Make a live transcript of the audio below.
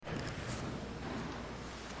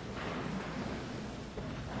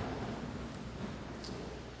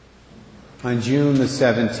On June the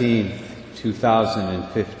 17th,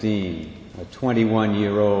 2015, a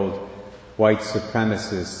 21-year-old white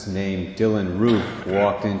supremacist named Dylann Roof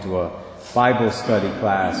walked into a Bible study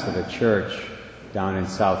class at a church down in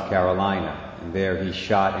South Carolina. And there he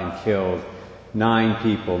shot and killed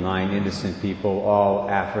 9 innocent people, all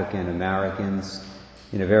African Americans,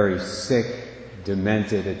 in a very sick,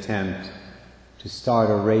 demented attempt to start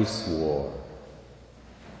a race war.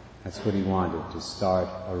 That's what he wanted, to start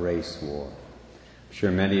a race war. I'm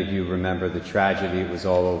sure many of you remember the tragedy. It was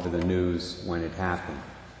all over the news when it happened.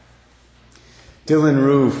 Dylann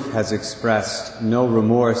Roof has expressed no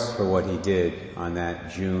remorse for what he did on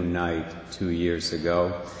that June night 2 years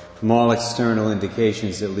ago. From all external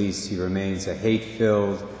indications, at least, he remains a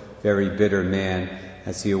hate-filled, very bitter man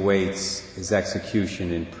as he awaits his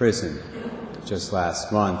execution in prison. Just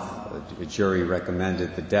last month, a jury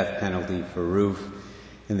recommended the death penalty for Roof,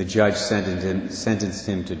 and the judge sentenced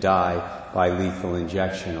him to die by lethal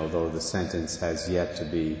injection, although the sentence has yet to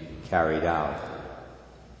be carried out.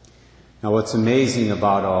 Now, what's amazing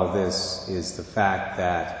about all this is the fact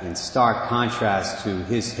that, in stark contrast to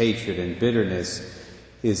his hatred and bitterness,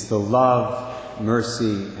 is the love,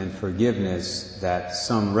 mercy, and forgiveness that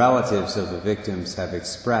some relatives of the victims have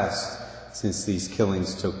expressed since these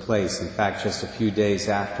killings took place. In fact, just a few days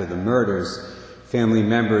after the murders, family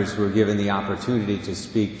members were given the opportunity to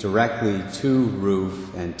speak directly to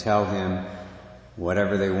Roof and tell him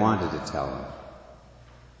whatever they wanted to tell him.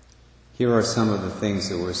 Here are some of the things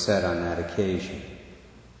that were said on that occasion.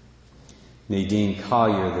 Nadine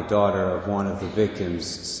Collier, the daughter of one of the victims,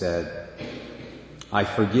 said, "I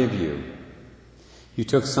forgive you. You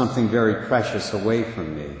took something very precious away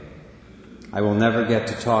from me. I will never get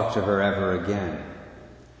to talk to her ever again.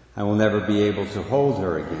 I will never be able to hold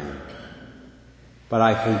her again. But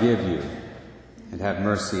I forgive you and have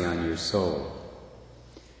mercy on your soul.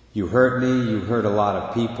 You hurt me, you hurt a lot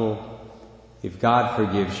of people. If God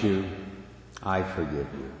forgives you, I forgive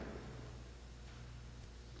you."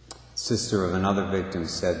 Sister of another victim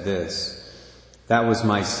said this, "That was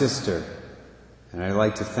my sister, and I'd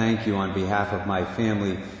like to thank you on behalf of my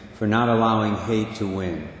family for not allowing hate to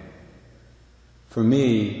win. For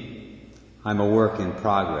me, I'm a work in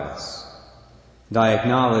progress. And I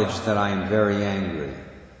acknowledge that I am very angry.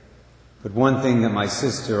 But one thing that my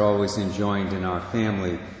sister always enjoined in our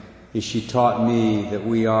family is she taught me that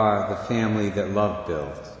we are the family that love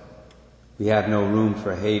built. We have no room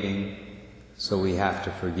for hating, so we have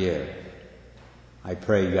to forgive. I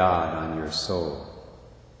pray God on your soul."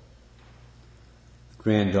 The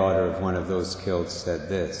granddaughter of one of those killed said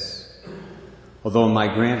this, "Although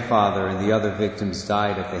my grandfather and the other victims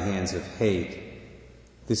died at the hands of hate,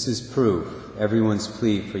 this is proof, everyone's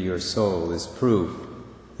plea for your soul is proof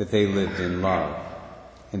that they lived in love,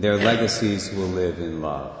 and their legacies will live in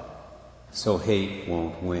love, so hate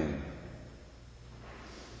won't win."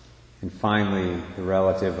 And finally, the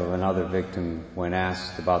relative of another victim, when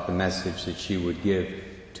asked about the message that she would give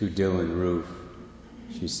to Dylann Roof,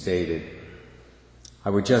 she stated, "I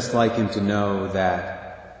would just like him to know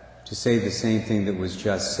that, to say the same thing that was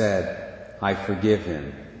just said, I forgive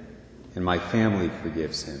him, and my family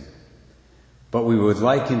forgives him. But we would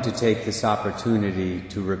like him to take this opportunity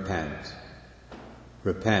to repent.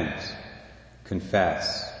 Repent.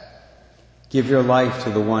 Confess. Give your life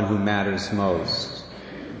to the one who matters most,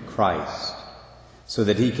 Christ, so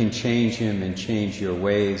that he can change him and change your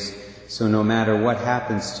ways, so no matter what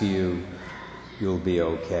happens to you, you'll be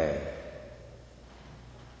okay."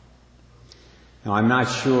 Now, I'm not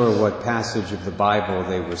sure what passage of the Bible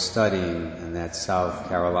they were studying in that South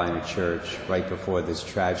Carolina church right before this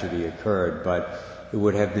tragedy occurred, but it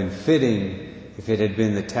would have been fitting if it had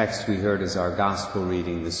been the text we heard as our gospel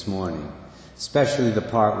reading this morning, especially the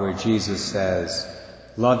part where Jesus says,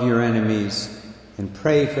 "Love your enemies and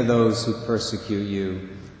pray for those who persecute you,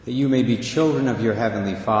 that you may be children of your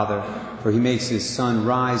heavenly Father, for he makes his sun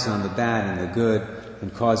rise on the bad and the good,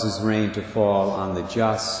 and causes rain to fall on the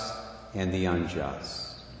just and the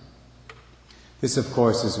unjust." This, of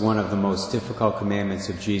course, is one of the most difficult commandments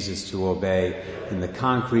of Jesus to obey in the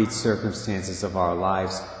concrete circumstances of our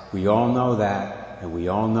lives. We all know that, and we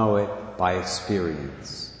all know it by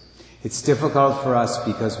experience. It's difficult for us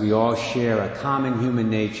because we all share a common human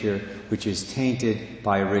nature which is tainted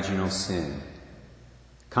by original sin.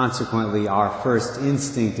 Consequently, our first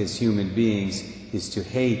instinct as human beings is to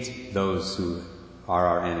hate those who are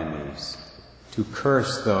our enemies, to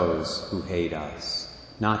curse those who hate us,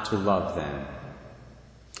 not to love them.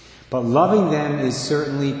 But loving them is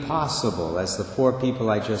certainly possible, as the 4 people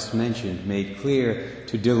I just mentioned made clear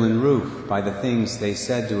to Dylann Roof by the things they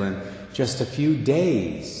said to him just a few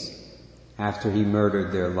days after he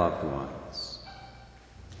murdered their loved ones.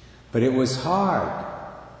 But it was hard.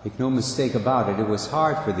 Make no mistake about it, it was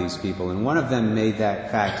hard for these people. And one of them made that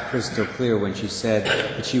fact crystal clear when she said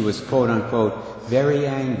that she was, quote unquote, very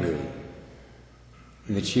angry.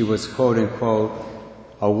 And that she was, quote unquote,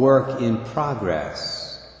 a work in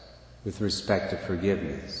progress with respect to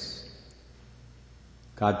forgiveness.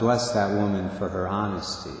 God bless that woman for her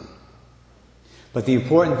honesty. But the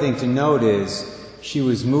important thing to note is she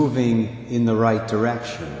was moving in the right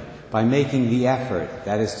direction by making the effort,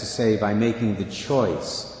 that is to say, by making the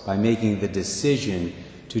choice, by making the decision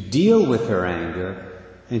to deal with her anger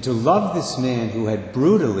and to love this man who had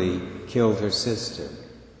brutally killed her sister.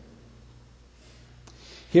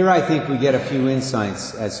 Here I think we get a few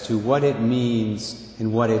insights as to what it means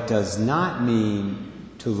and what it does not mean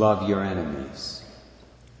to love your enemies.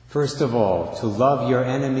 First of all, to love your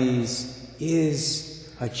enemies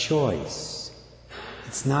is a choice.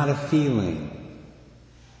 It's not a feeling.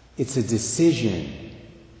 It's a decision.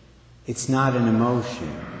 It's not an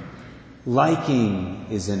emotion. Liking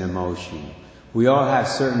is an emotion. We all have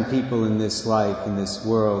certain people in this life, in this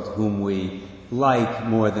world, whom we like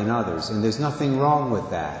more than others. And there's nothing wrong with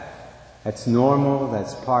that. That's normal.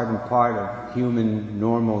 That's part and part of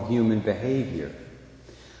normal human behavior.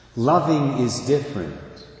 Loving is different.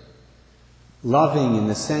 Loving, in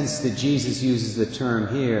the sense that Jesus uses the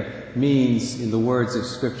term here, means, in the words of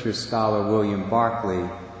Scripture scholar William Barclay,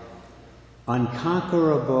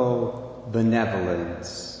 unconquerable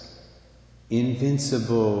benevolence,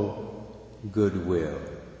 invincible goodwill.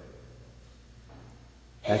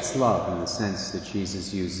 That's love in the sense that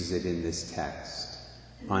Jesus uses it in this text.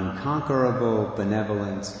 Unconquerable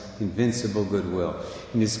benevolence, invincible goodwill.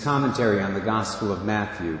 In his commentary on the Gospel of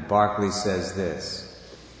Matthew, Barclay says this: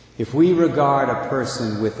 if we regard a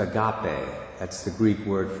person with agape, that's the Greek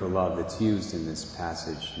word for love that's used in this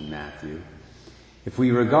passage in Matthew. If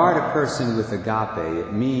we regard a person with agape,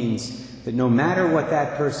 it means that no matter what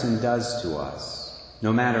that person does to us,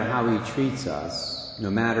 no matter how he treats us,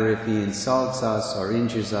 no matter if he insults us or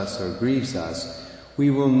injures us or grieves us,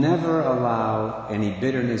 we will never allow any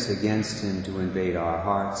bitterness against him to invade our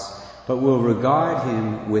hearts, but will regard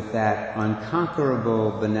him with that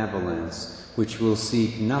unconquerable benevolence which will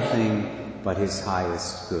seek nothing but his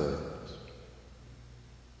highest good.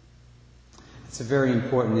 It's a very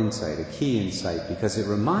important insight, a key insight, because it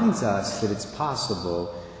reminds us that it's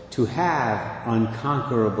possible to have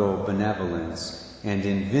unconquerable benevolence and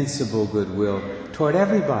invincible goodwill toward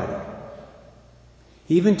everybody,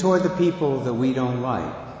 even toward the people that we don't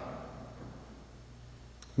like.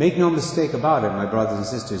 Make no mistake about it, my brothers and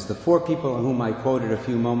sisters, the four people whom I quoted a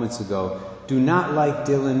few moments ago do not like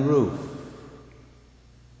Dylann Roof.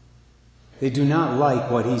 They do not like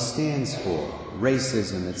what he stands for,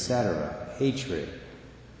 racism, etc., hatred.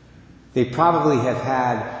 They probably have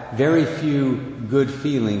had very few good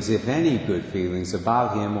feelings, if any good feelings,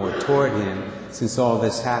 about him or toward him since all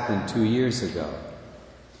this happened 2 years ago.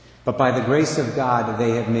 But by the grace of God,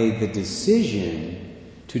 they have made the decision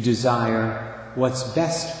to desire what's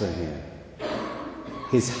best for him,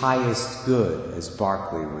 his highest good, as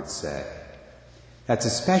Barclay would say. That's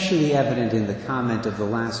especially evident in the comment of the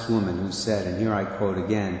last woman who said, and here I quote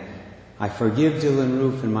again, "I forgive Dylann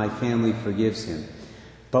Roof and my family forgives him,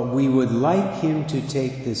 but we would like him to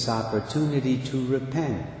take this opportunity to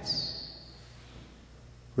repent.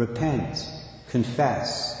 Repent,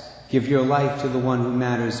 confess, give your life to the one who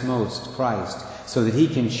matters most, Christ, so that he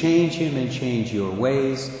can change him and change your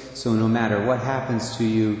ways, so no matter what happens to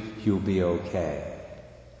you, you'll be okay."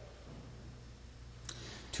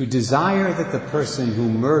 To desire that the person who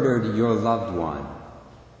murdered your loved one,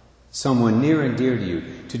 someone near and dear to you,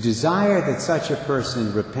 to desire that such a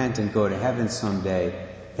person repent and go to heaven someday,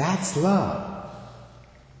 that's love.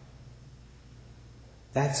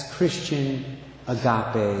 That's Christian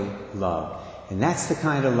agape love. And that's the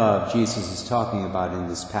kind of love Jesus is talking about in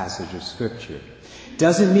this passage of Scripture.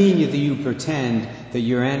 Doesn't mean that you pretend that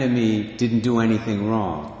your enemy didn't do anything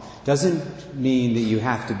wrong. Doesn't mean that you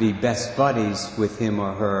have to be best buddies with him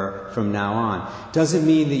or her from now on. Doesn't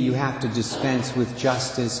mean that you have to dispense with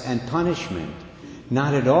justice and punishment.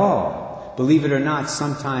 Not at all. Believe it or not,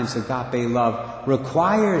 sometimes agape love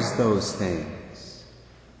requires those things.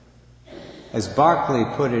 As Barclay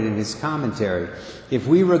put it in his commentary, if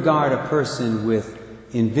we regard a person with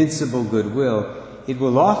invincible goodwill, it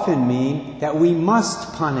will often mean that we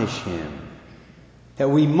must punish him,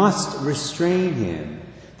 that we must restrain him,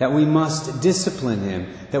 that we must discipline him,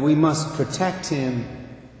 that we must protect him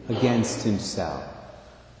against himself.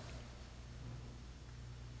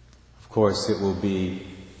 Of course, it will be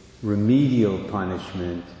remedial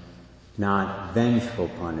punishment, not vengeful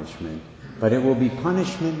punishment, but it will be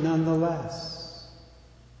punishment nonetheless.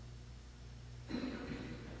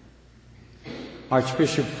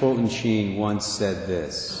 Archbishop Fulton Sheen once said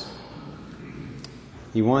this.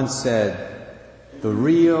 He once said, "The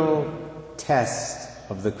real test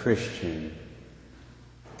of the Christian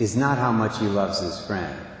is not how much he loves his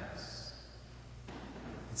friends.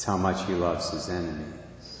 It's how much he loves his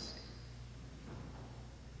enemies."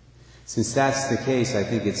 Since that's the case, I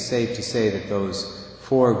think it's safe to say that those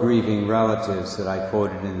 4 grieving relatives that I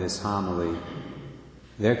quoted in this homily,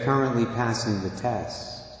 they're currently passing the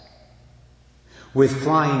test with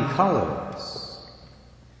flying colors.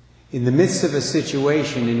 In the midst of a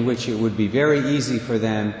situation in which it would be very easy for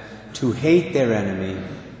them to hate their enemy,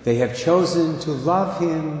 they have chosen to love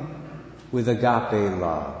him with agape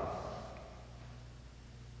love.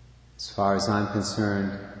 As far as I'm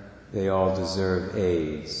concerned, they all deserve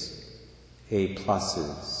A's, A+,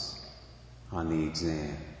 on the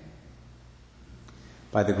exam.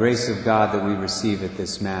 By the grace of God that we receive at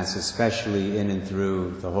this Mass, especially in and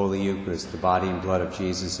through the Holy Eucharist, the body and blood of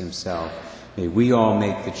Jesus himself, may we all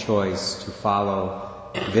make the choice to follow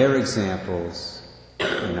their examples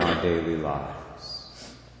in our daily lives.